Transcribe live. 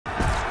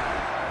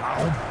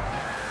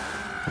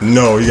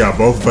No, you got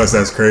both of us.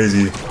 That's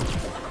crazy.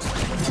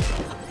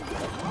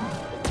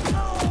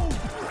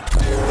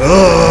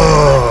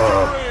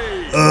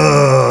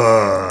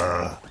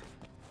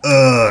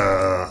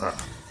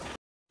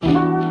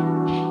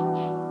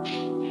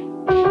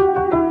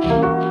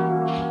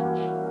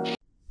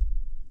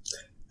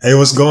 Hey,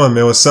 what's going,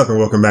 man? What's up, and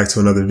welcome back to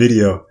another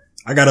video.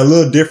 I got a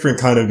little different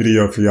kind of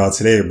video for y'all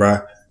today,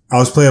 bruh. I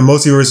was playing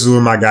multiverses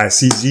with my guy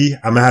CG.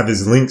 I'm gonna have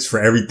his links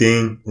for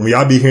everything. When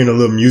y'all be hearing a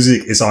little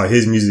music, it's all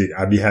his music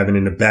I be having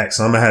in the back,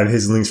 so I'm gonna have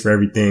his links for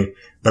everything.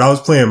 But I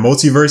was playing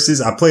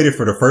multiverses. I played it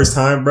for the first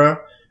time, bruh,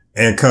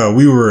 and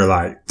we were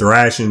like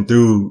thrashing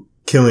through,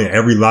 killing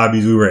every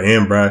lobbies we were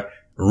in, bruh.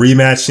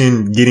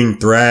 Rematching, getting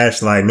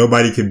thrashed, like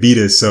nobody could beat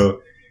us.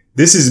 So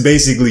this is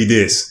basically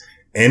this.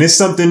 And it's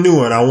something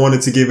new and I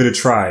wanted to give it a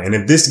try. And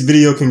if this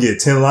video can get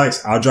 10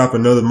 likes, I'll drop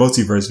another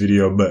multiverse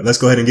video. But let's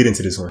go ahead and get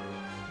into this one.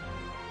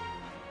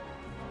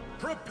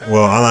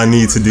 Well, all I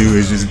need to do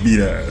is just beat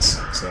ass.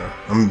 So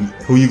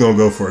who you gonna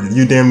go for?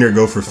 You damn near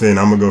go for Finn.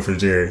 I'm gonna go for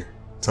Jerry.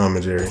 Tom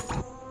and Jerry.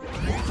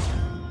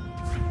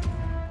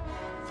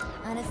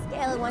 On a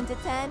scale of 1 to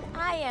 10,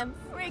 I am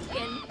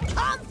freaking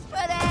pumped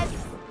for this!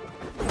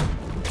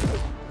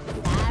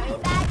 Sorry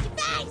about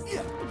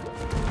your face!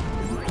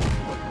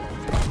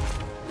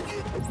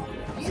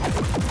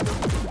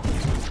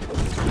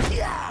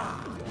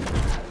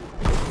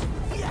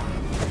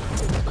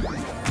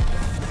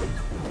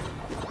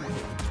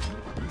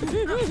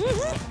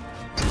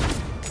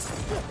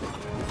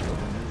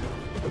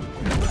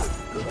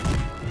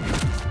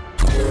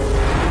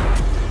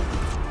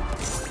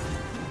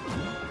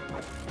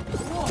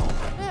 Whoa,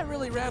 that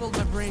really rattled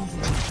my brain,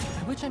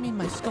 which I mean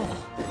my skull.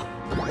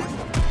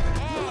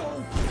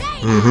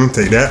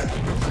 Take that.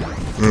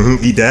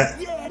 Eat that.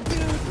 Yeah,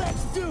 dude,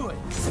 let's do it.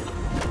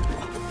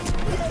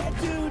 Yeah,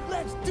 dude,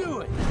 let's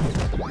do it.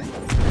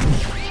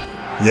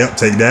 Yep,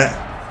 take that.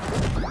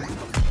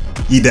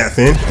 Eat that,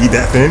 Finn. Eat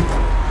that, Finn.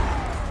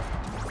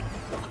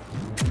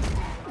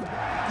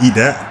 Eat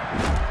that.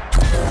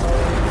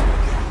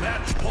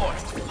 Match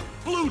point.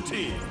 Blue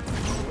team.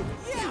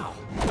 Yeah,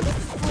 this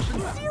is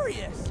flipping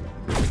serious.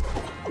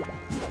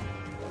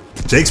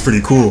 Jake's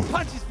pretty cool.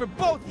 Punches for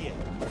both of you.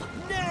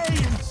 Nay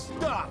and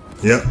stop.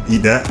 Yep,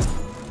 eat that.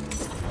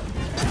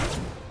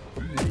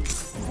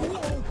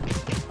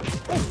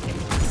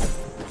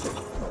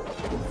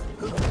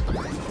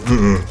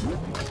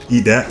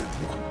 Eat that.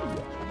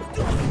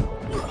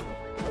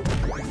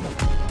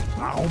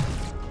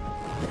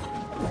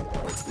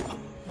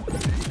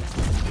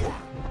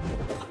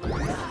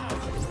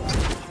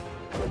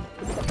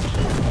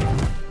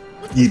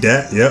 Eat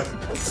that, yep.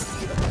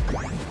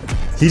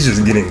 He's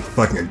just getting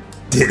fucking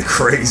dead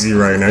crazy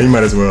right now. You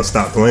might as well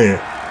stop playing.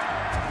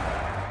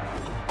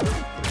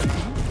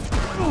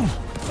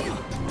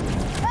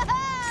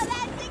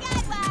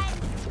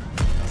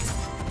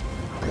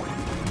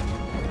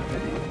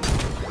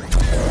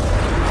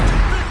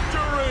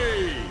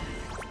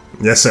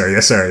 Yes, sir.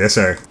 Yes, sir. Yes,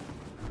 sir.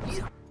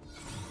 You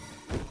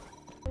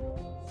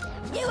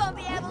won't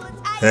be able to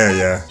tie Hell your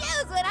yeah.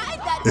 shoes when I'm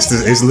done.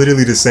 It's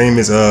literally the same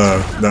as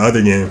the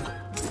other game.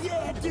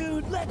 Yeah,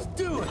 dude, let's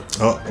do it.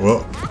 Oh,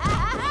 well.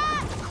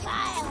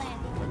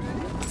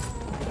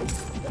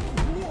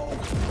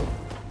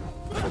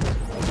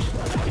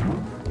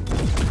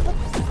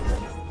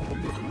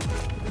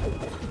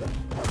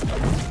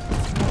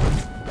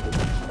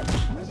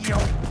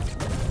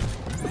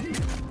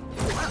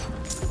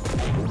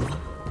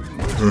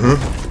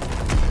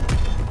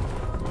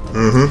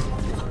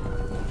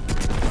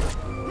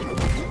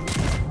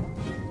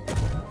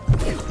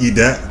 Eat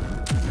that.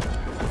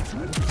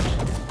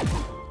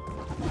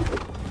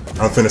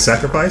 I'm finna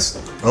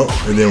sacrifice. Oh,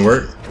 it didn't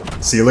work.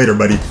 See you later,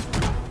 buddy.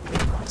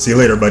 See you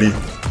later, buddy.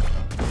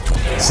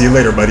 See you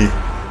later, buddy.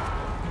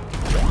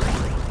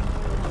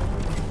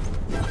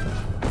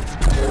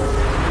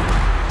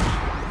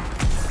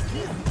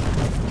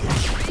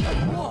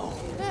 Whoa,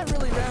 that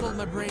really rattled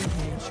my brain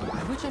cage,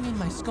 which I mean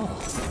my skull.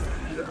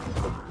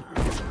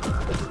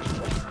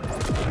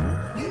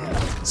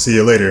 See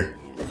you later.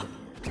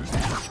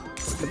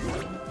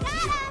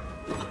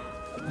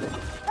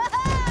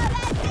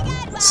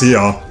 See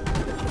y'all.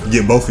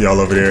 Get both of y'all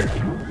over there.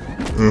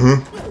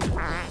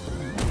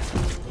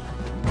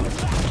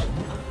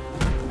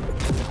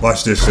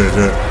 Watch this shit.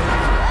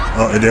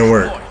 Oh, it didn't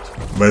work.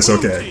 But it's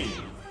okay.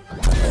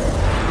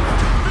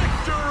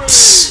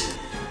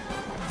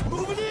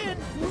 Move it in.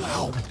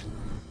 Wow.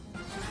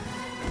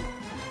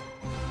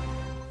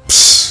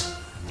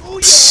 Oh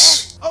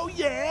yeah. Oh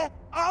yeah.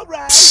 All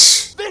right.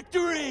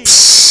 Victory.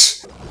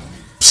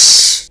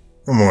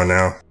 Come on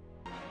now.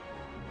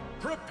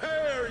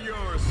 Prepare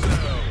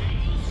yourself.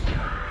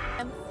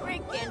 I'm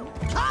freaking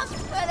pumped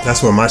for this!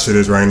 That's what my shit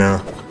is right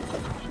now.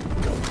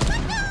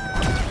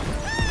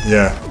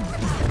 Yeah.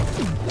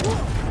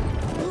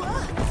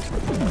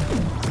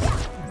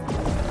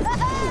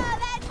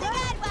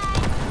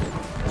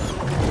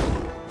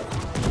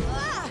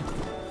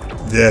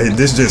 Yeah,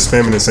 this just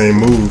spamming the same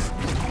move.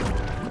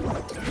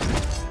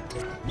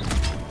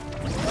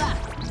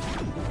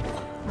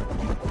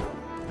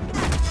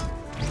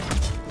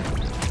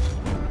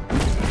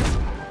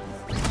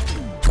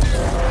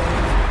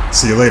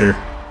 See you later.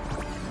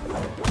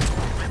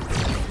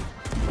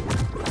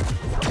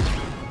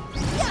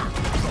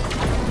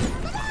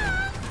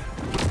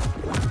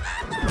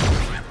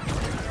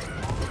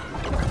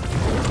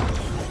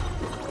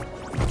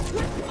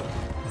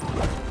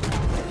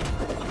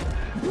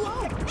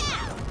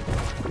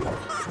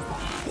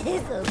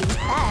 This'll be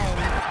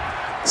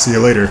fun. See you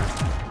later.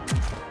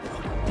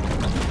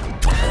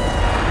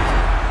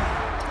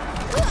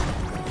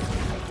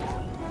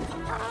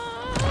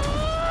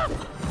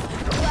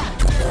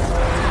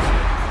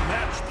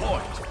 Match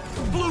point.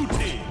 Blue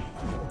team.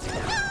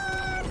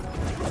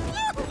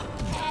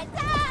 Heads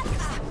up!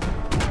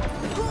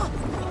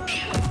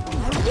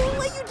 I won't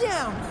let you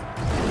down.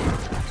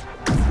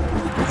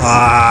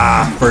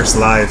 Ah, first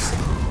life.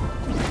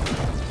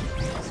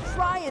 Let's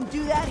try and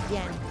do that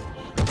again.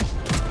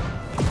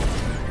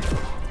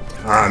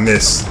 Ah,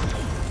 miss.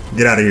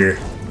 Get out of here.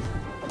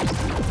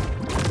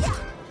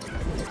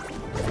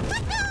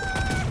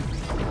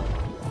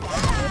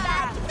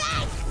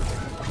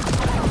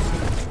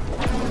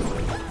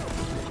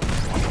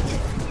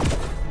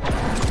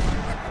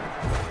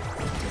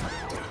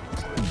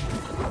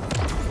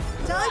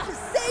 Time to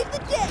save the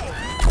day.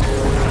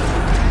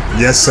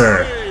 Yes,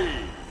 sir.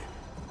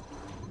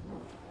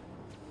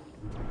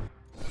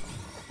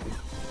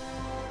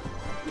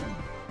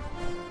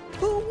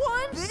 Who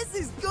won? This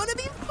is gonna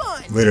be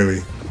fun. Literally.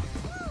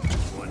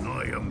 When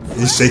I am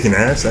He's shaking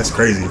ass. That's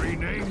crazy.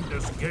 renamed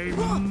this game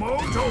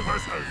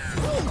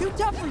multiverses. Too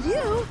tough for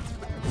you.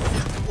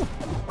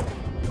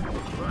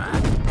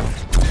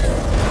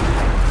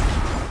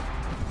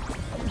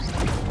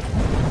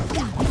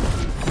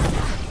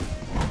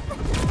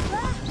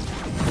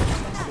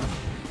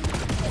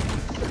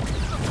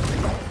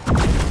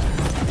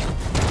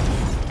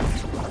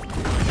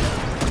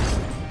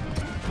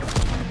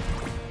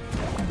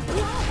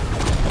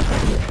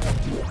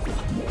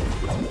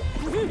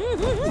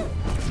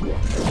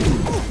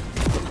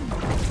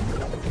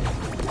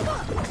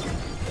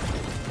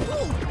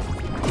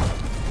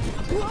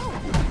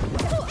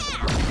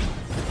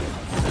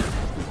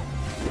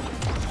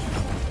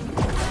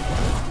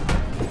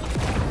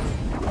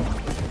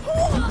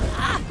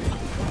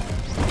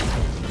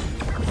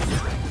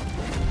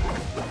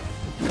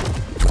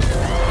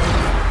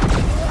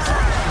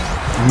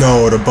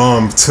 No, the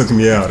bomb took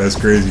me out. That's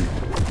crazy.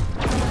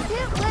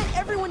 Can't let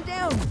everyone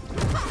down.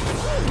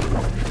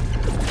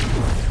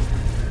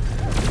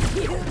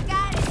 You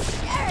got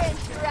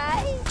insurance,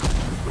 right?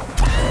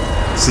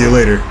 See you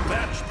later.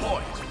 Match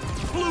point.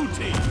 Blue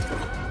team.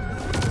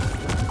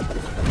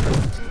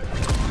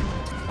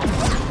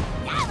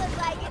 That looks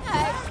like it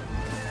hurt.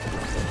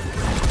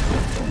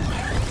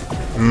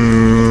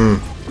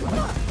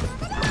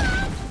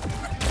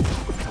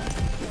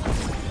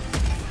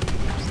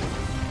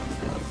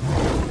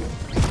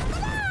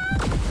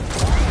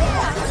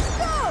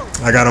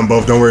 I got them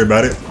both. Don't worry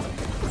about it.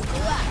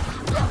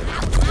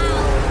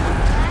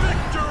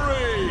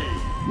 Victory!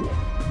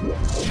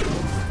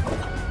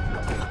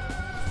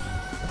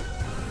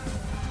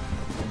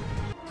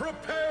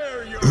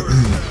 Prepare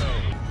yourself.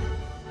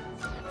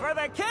 For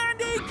the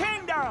Candy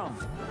Kingdom.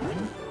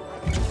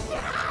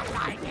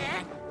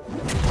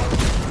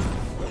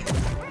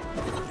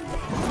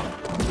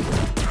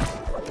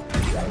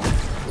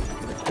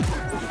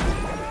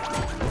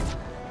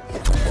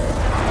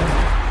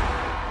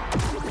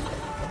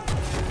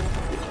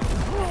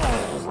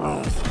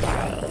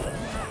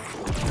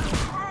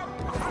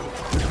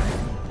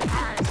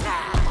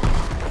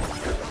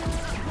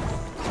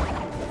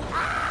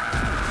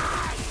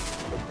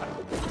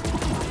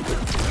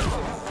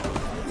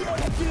 Yeah,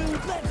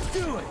 dude, let's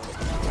do it.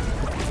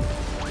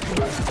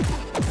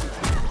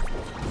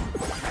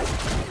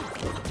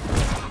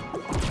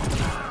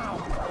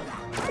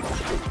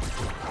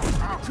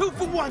 Two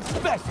for one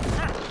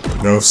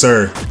special. No,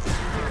 sir.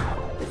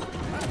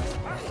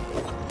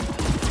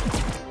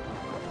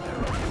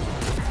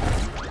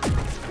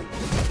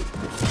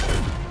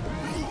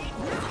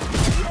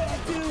 Yeah,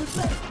 dude,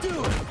 let's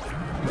do it.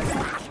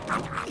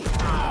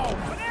 Oh,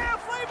 banana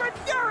flavored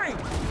fury.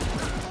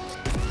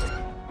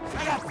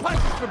 I got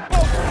punches for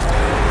both.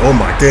 Oh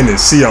my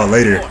goodness. See y'all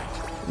later.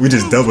 We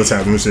just double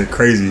tapping this shit.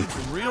 Crazy.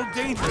 Real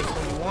dangerous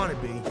when you want to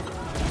be.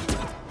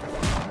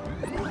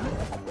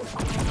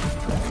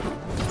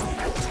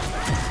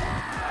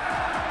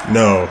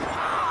 No.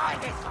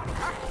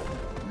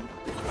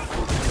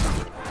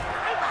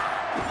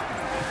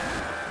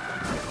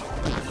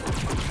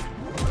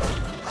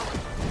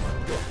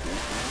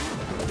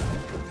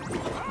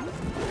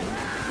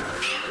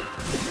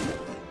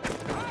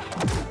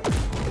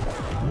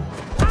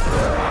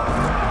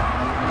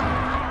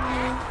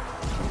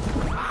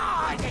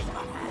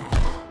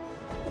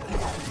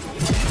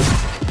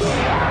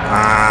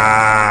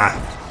 Ah.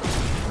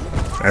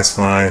 That's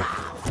fine.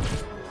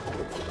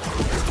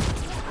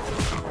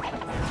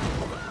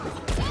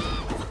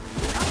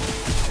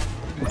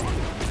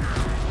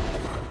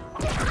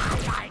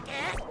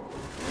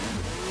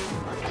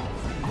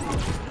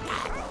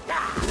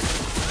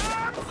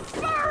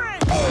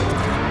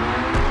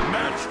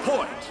 Match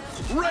point.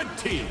 Red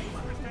team.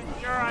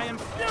 Sure, I am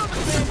still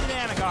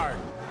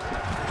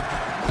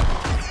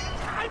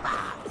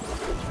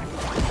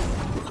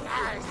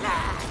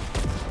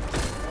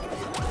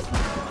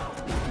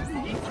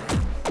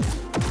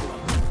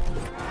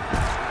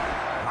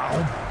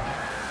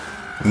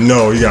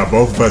No, you got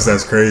both of us.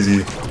 That's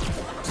crazy.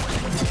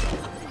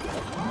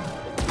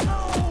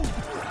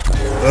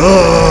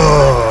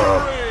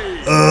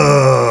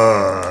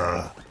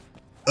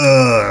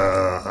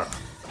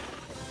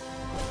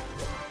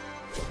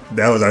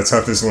 That was our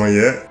toughest one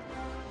yet.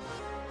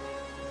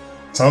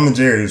 Tom and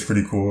Jerry is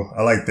pretty cool.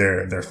 I like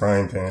their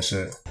frying pan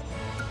shit.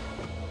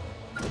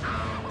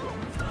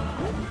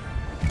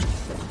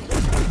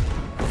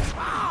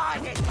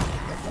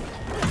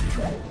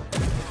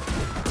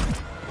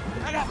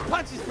 I got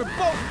punches for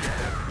both.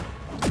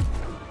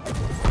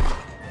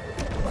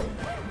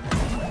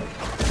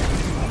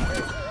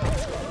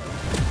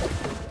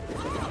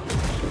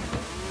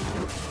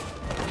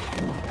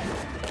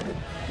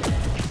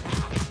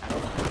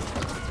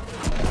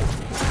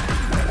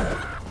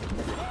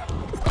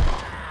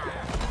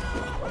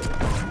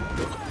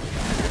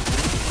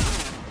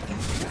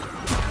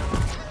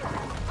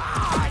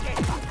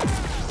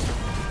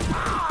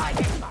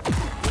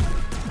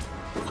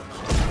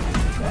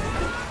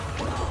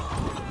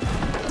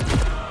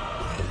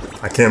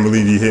 I can't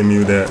believe he hit me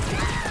with that.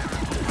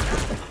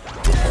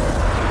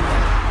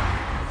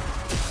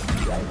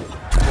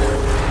 I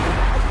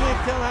can't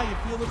tell how you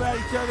feel about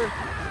each other,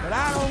 but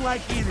I don't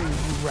like either of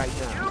you right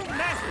now. You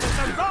messed with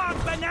the wrong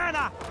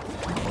banana!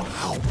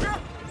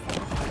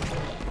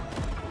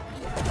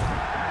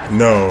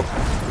 No.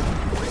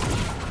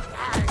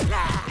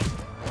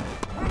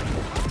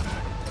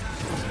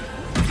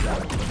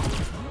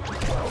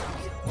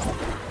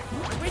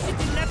 Wish it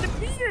didn't have to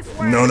be this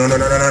way! No, no, no,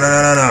 no, no, no, no,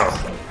 no, no.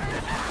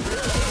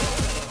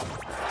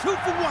 2 for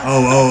 1.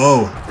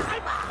 Oh.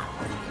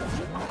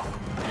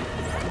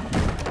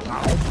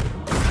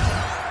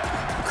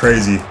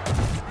 Crazy.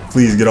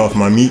 Please get off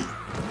my meat.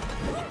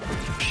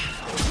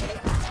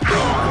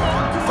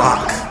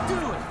 Fuck.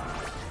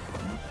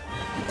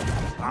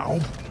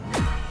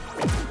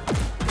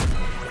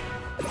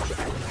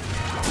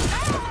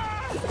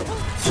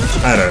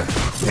 I had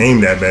to aim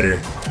that better.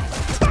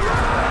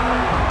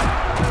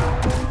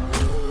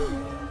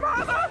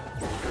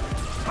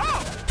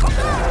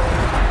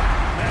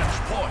 Match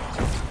point.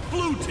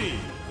 Blue team.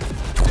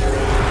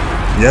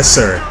 Yes,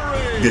 sir.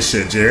 Good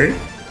shit, Jerry.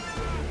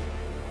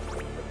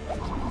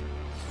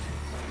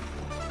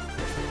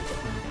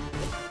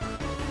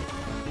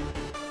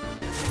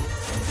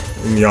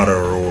 Give me all the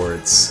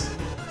rewards.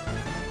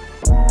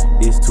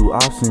 It's 2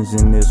 options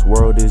in this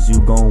world, is you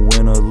gon'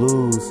 win or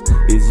lose.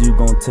 Is you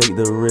gon' take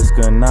the risk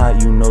or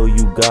not, you know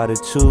you gotta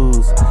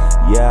choose.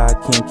 Yeah, I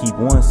can't keep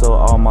one, so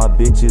all my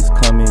bitches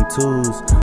come in twos.